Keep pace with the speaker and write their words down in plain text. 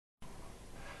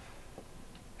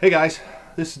Hey guys,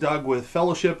 this is Doug with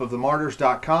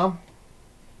fellowshipofthemartyrs.com.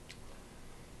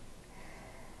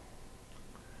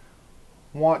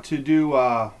 Want to do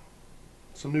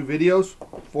some new videos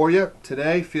for you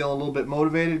today. Feeling a little bit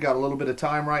motivated, got a little bit of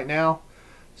time right now.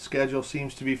 Schedule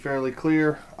seems to be fairly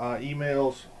clear.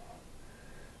 Emails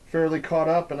fairly caught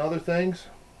up and other things.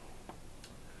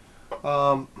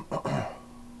 I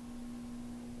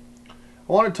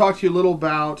want to talk to you a little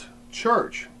about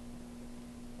church.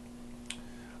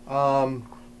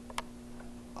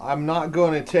 I'm not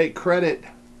going to take credit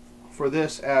for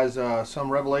this as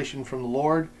some revelation from the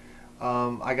Lord.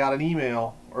 I got an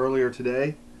email earlier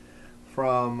today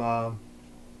from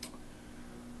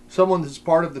someone that's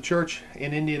part of the church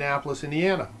in Indianapolis,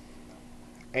 Indiana,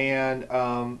 and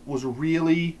was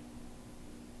really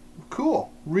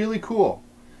cool,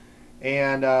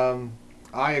 and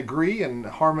I agree and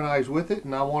harmonize with it,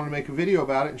 and I want to make a video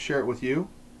about it and share it with you.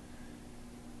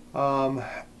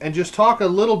 And just talk a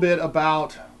little bit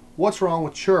about what's wrong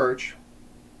with church.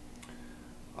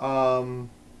 There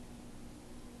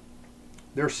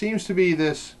seems to be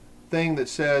this thing that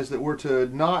says that we're to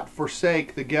not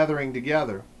forsake the gathering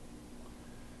together.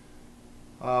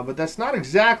 But that's not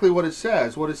exactly what it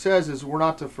says. What it says is we're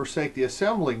not to forsake the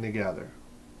assembling together.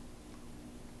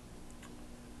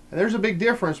 And there's a big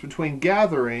difference between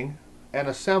gathering and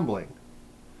assembling.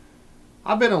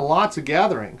 I've been in lots of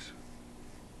gatherings.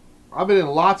 I've been in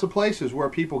lots of places where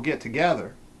people get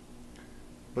together,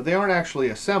 but they aren't actually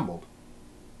assembled.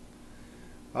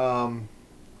 You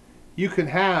can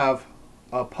have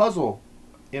a puzzle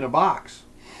in a box,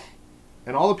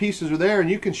 and all the pieces are there, and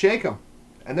you can shake them,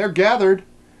 and they're gathered,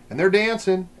 and they're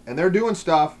dancing, and they're doing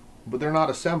stuff, but they're not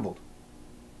assembled.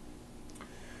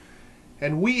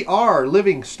 And we are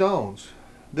living stones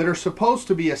that are supposed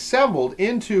to be assembled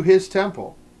into His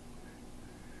temple.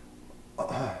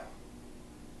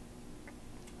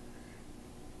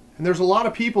 And there's a lot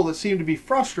of people that seem to be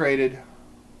frustrated,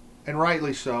 and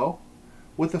rightly so,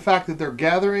 with the fact that they're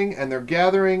gathering and they're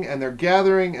gathering and they're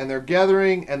gathering and they're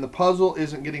gathering, and the puzzle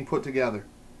isn't getting put together.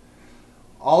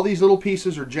 All these little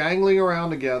pieces are jangling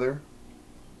around together,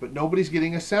 but nobody's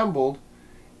getting assembled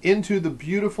into the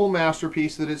beautiful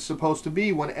masterpiece that it's supposed to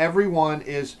be, when everyone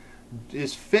is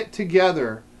fit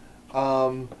together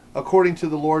according to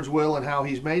the Lord's will and how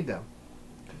He's made them.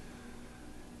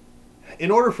 In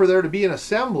order for there to be an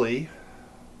assembly,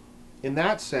 in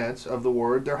that sense of the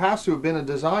word, there has to have been a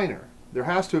designer. There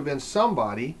has to have been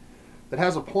somebody that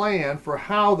has a plan for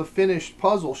how the finished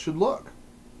puzzle should look.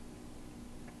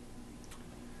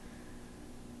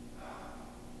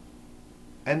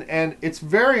 And it's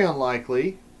very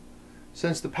unlikely,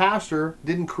 since the pastor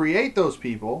didn't create those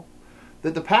people,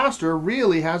 that the pastor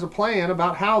really has a plan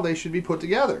about how they should be put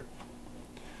together.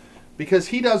 Because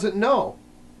he doesn't know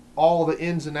all the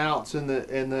ins and outs and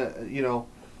the you know,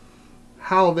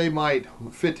 how they might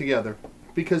fit together,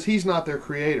 because he's not their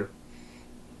creator.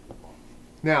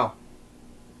 Now,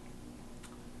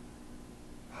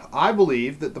 I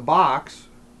believe that the box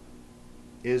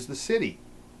is the city,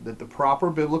 that the proper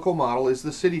biblical model is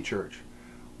the city church.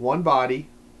 One body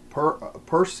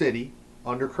per city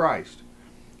under Christ.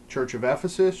 Church of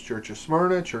Ephesus, Church of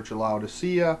Smyrna, Church of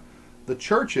Laodicea, the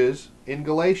churches in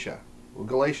Galatia. Well,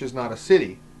 Galatia is not a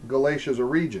city. Galatia is a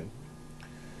region.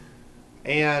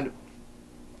 And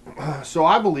so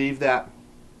I believe that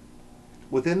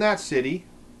within that city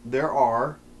there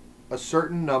are a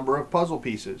certain number of puzzle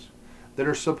pieces that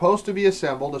are supposed to be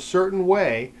assembled a certain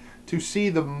way to see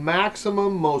the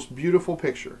maximum, most beautiful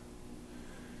picture.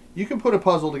 You can put a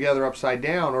puzzle together upside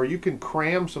down, or you can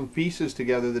cram some pieces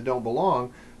together that don't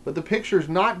belong, but the picture's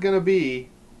not going to be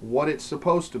what it's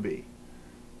supposed to be.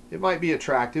 It might be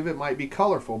attractive, it might be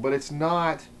colorful, but it's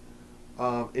not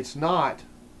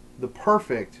the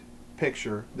perfect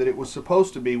picture that it was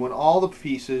supposed to be when all the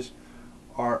pieces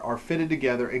are fitted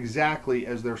together exactly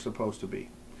as they're supposed to be.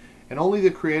 And only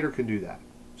the Creator can do that.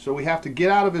 So we have to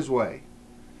get out of His way.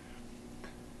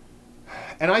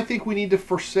 And I think we need to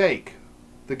forsake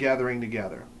the gathering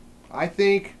together. I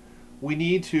think we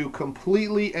need to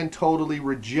completely and totally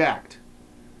reject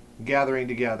gathering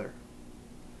together.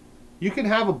 You can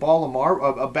have a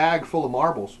bag full of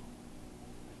marbles,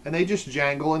 and they just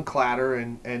jangle and clatter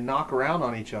and knock around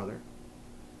on each other.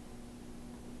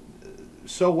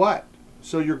 So what?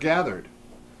 So you're gathered.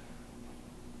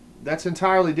 That's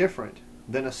entirely different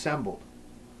than assembled.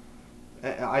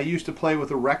 I used to play with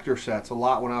erector sets a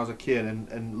lot when I was a kid,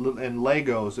 and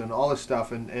Legos and all this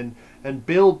stuff, and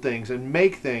build things and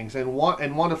make things and want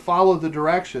to follow the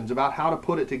directions about how to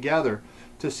put it together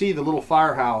to see the little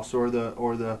firehouse or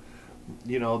the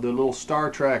you know, the little Star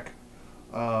Trek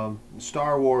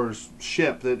Star Wars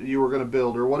ship that you were going to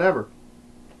build or whatever.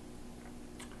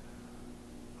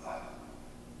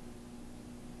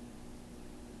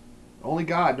 Only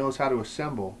God knows how to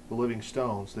assemble the living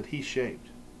stones that He shaped.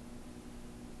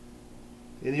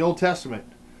 In the Old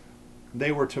Testament,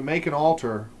 they were to make an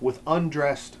altar with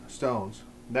undressed stones.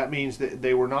 That means that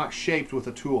they were not shaped with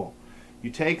a tool. You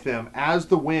take them as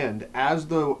the wind, as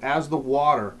the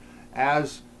water,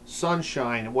 as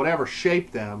sunshine, whatever,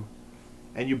 shape them,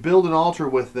 and you build an altar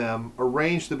with them,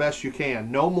 arranged the best you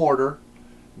can. No mortar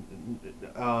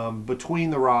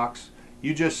between the rocks.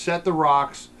 You just set the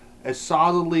rocks as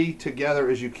solidly together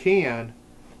as you can,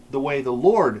 the way the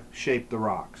Lord shaped the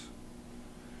rocks.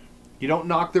 You don't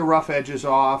knock their rough edges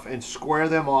off and square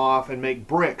them off and make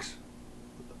bricks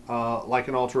like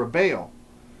an altar of Baal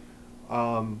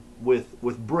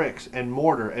with bricks and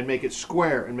mortar, and make it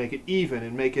square and make it even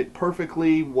and make it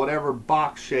perfectly whatever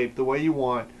box shape the way you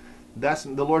want. That's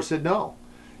the Lord said, no.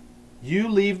 You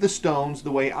leave the stones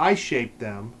the way I shaped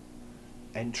them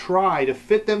and try to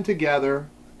fit them together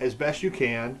as best you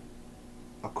can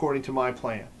according to my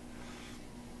plan.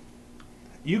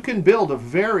 You can build a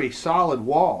very solid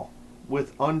wall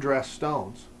with undressed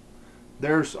stones.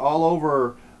 There's all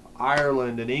over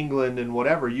Ireland and England and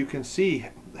whatever, you can see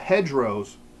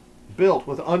hedgerows built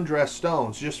with undressed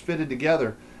stones, just fitted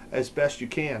together as best you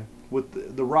can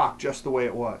with the rock just the way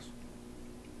it was.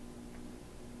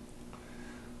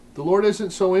 The Lord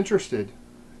isn't so interested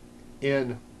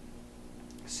in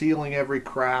sealing every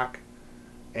crack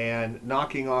and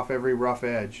knocking off every rough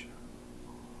edge.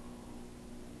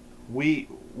 We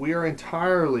are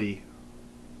entirely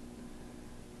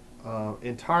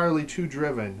too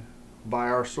driven by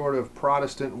our sort of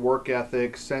Protestant work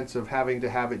ethic sense of having to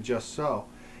have it just so,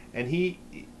 and he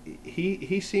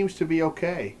seems to be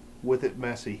okay with it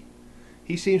messy.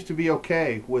 He seems to be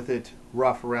okay with it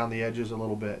rough around the edges a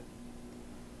little bit,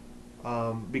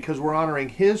 because we're honoring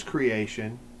His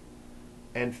creation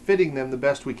and fitting them the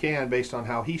best we can based on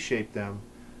how He shaped them,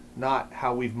 not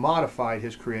how we've modified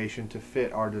His creation to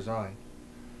fit our design.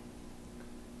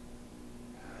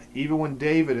 Even when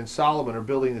David and Solomon are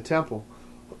building the temple,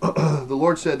 the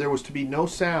Lord said there was to be no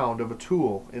sound of a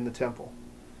tool in the temple.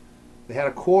 They had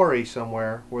a quarry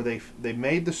somewhere where they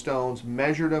made the stones,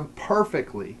 measured them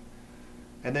perfectly,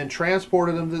 and then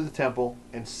transported them to the temple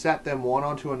and set them one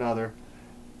onto another.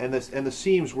 And the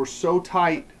seams were so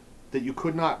tight that you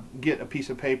could not get a piece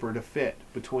of paper to fit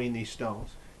between these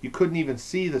stones. You couldn't even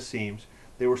see the seams.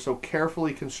 They were so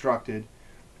carefully constructed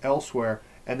elsewhere.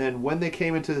 And then when they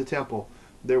came into the temple,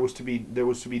 there was to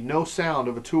be no sound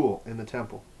of a tool in the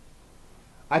temple.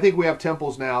 I think we have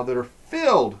temples now that are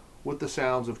filled with the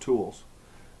sounds of tools,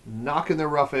 knocking their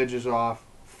rough edges off,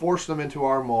 force them into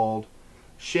our mold,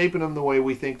 shaping them the way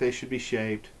we think they should be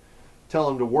shaped, tell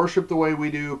them to worship the way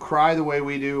we do, cry the way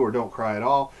we do, or don't cry at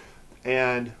all,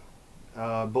 and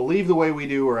believe the way we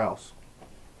do, or else.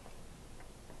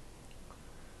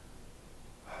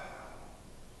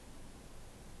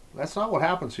 That's not what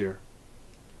happens here,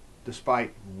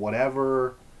 despite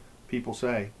whatever people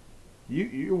say.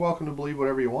 You're welcome to believe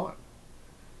whatever you want.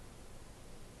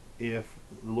 If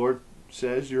the Lord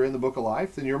says you're in the book of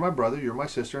life, then you're my brother, you're my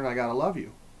sister, and I gotta love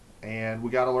you. And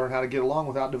we gotta learn how to get along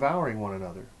without devouring one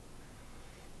another.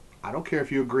 I don't care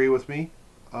if you agree with me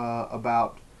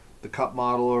about the cup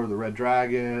model or the red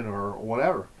dragon or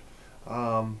whatever.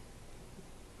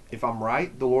 If I'm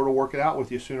right, the Lord will work it out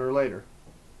with you sooner or later.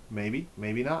 Maybe,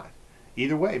 maybe not.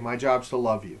 Either way, my job's to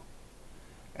love you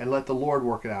and let the Lord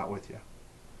work it out with you.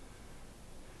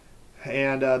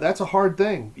 And that's a hard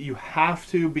thing. You have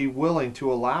to be willing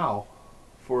to allow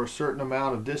for a certain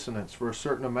amount of dissonance, for a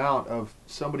certain amount of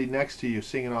somebody next to you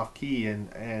singing off key,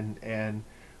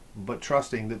 but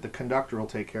trusting that the conductor will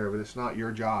take care of it. It's not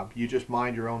your job. You just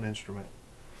mind your own instrument.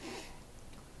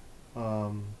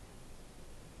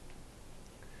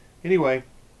 Anyway,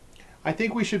 I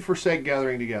think we should forsake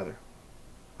gathering together.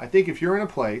 I think if you're in a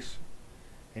place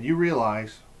and you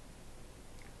realize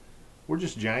we're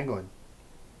just jangling.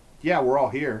 Yeah, we're all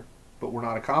here, but we're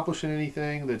not accomplishing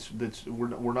anything.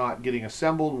 We're not getting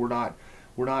assembled. We're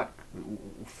not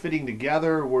fitting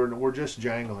together. We're just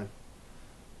jangling.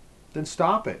 Then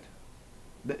stop it.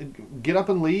 Get up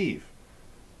and leave.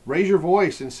 Raise your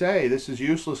voice and say, this is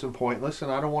useless and pointless,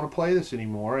 and I don't want to play this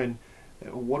anymore. And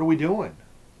what are we doing?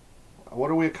 What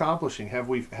are we accomplishing? Have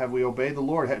we obeyed the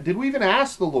Lord? Did we even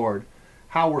ask the Lord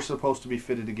how we're supposed to be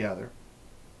fitted together?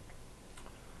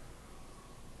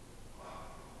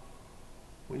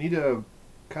 We need to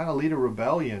kind of lead a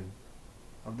rebellion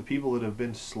of the people that have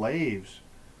been slaves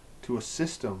to a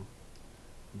system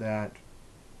that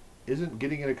isn't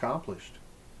getting it accomplished.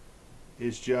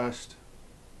 Is just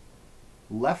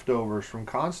leftovers from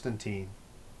Constantine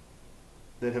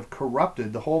that have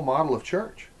corrupted the whole model of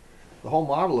church, the whole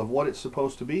model of what it's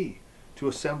supposed to be, to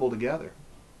assemble together.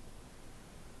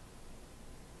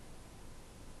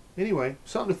 Anyway,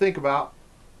 something to think about.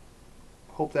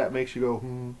 Hope that makes you go,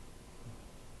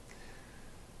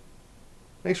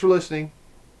 Thanks for listening.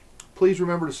 Please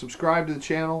remember to subscribe to the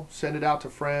channel, send it out to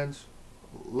friends,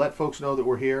 let folks know that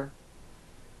we're here.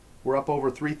 We're up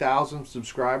over 3,000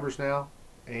 subscribers now,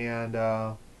 and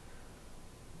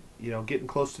getting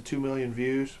close to 2 million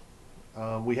views.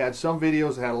 We had some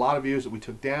videos that had a lot of views that we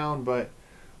took down, but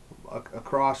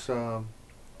across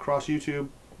YouTube,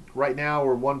 right now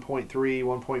we're 1.3,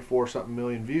 1.4 something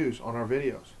million views on our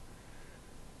videos,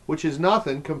 which is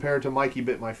nothing compared to Mikey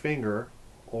Bit My Finger,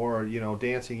 or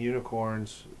dancing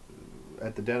unicorns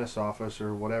at the dentist's office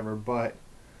or whatever. But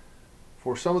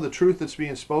for some of the truth that's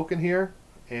being spoken here,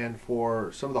 and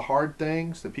for some of the hard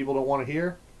things that people don't want to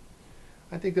hear,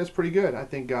 I think that's pretty good. I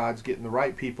think God's getting the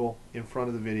right people in front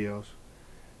of the videos,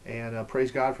 and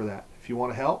praise God for that. If you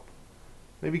want to help,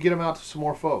 maybe get them out to some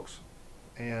more folks.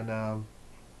 And I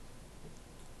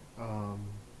don't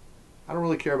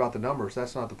really care about the numbers.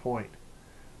 That's not the point.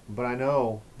 But I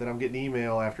know that I'm getting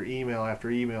email after email after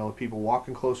email of people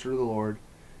walking closer to the Lord,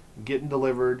 getting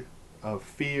delivered of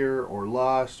fear or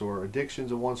lust or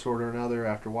addictions of one sort or another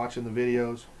after watching the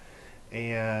videos,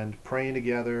 and praying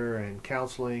together and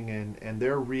counseling, and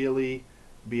they're really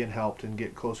being helped and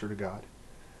get closer to God.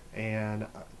 And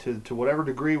to whatever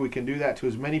degree we can do that to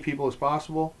as many people as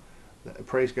possible,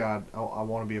 praise God, I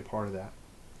want to be a part of that.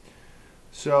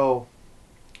 So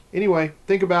anyway,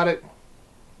 think about it.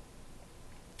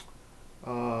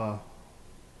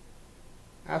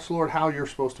 Ask the Lord how you're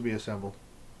supposed to be assembled,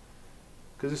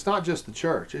 because it's not just the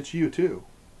church, it's you too.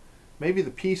 Maybe the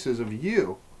pieces of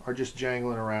you are just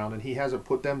jangling around, and He hasn't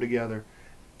put them together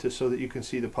so that you can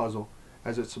see the puzzle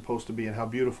as it's supposed to be, and how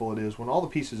beautiful it is when all the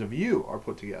pieces of you are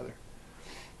put together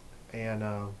and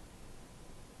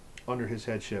under His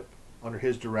headship, under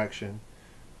His direction,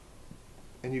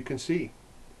 and you can see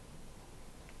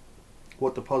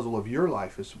what the puzzle of your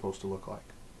life is supposed to look like.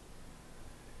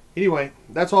 Anyway,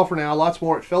 that's all for now. Lots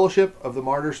more at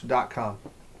fellowshipofthemartyrs.com.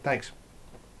 Thanks.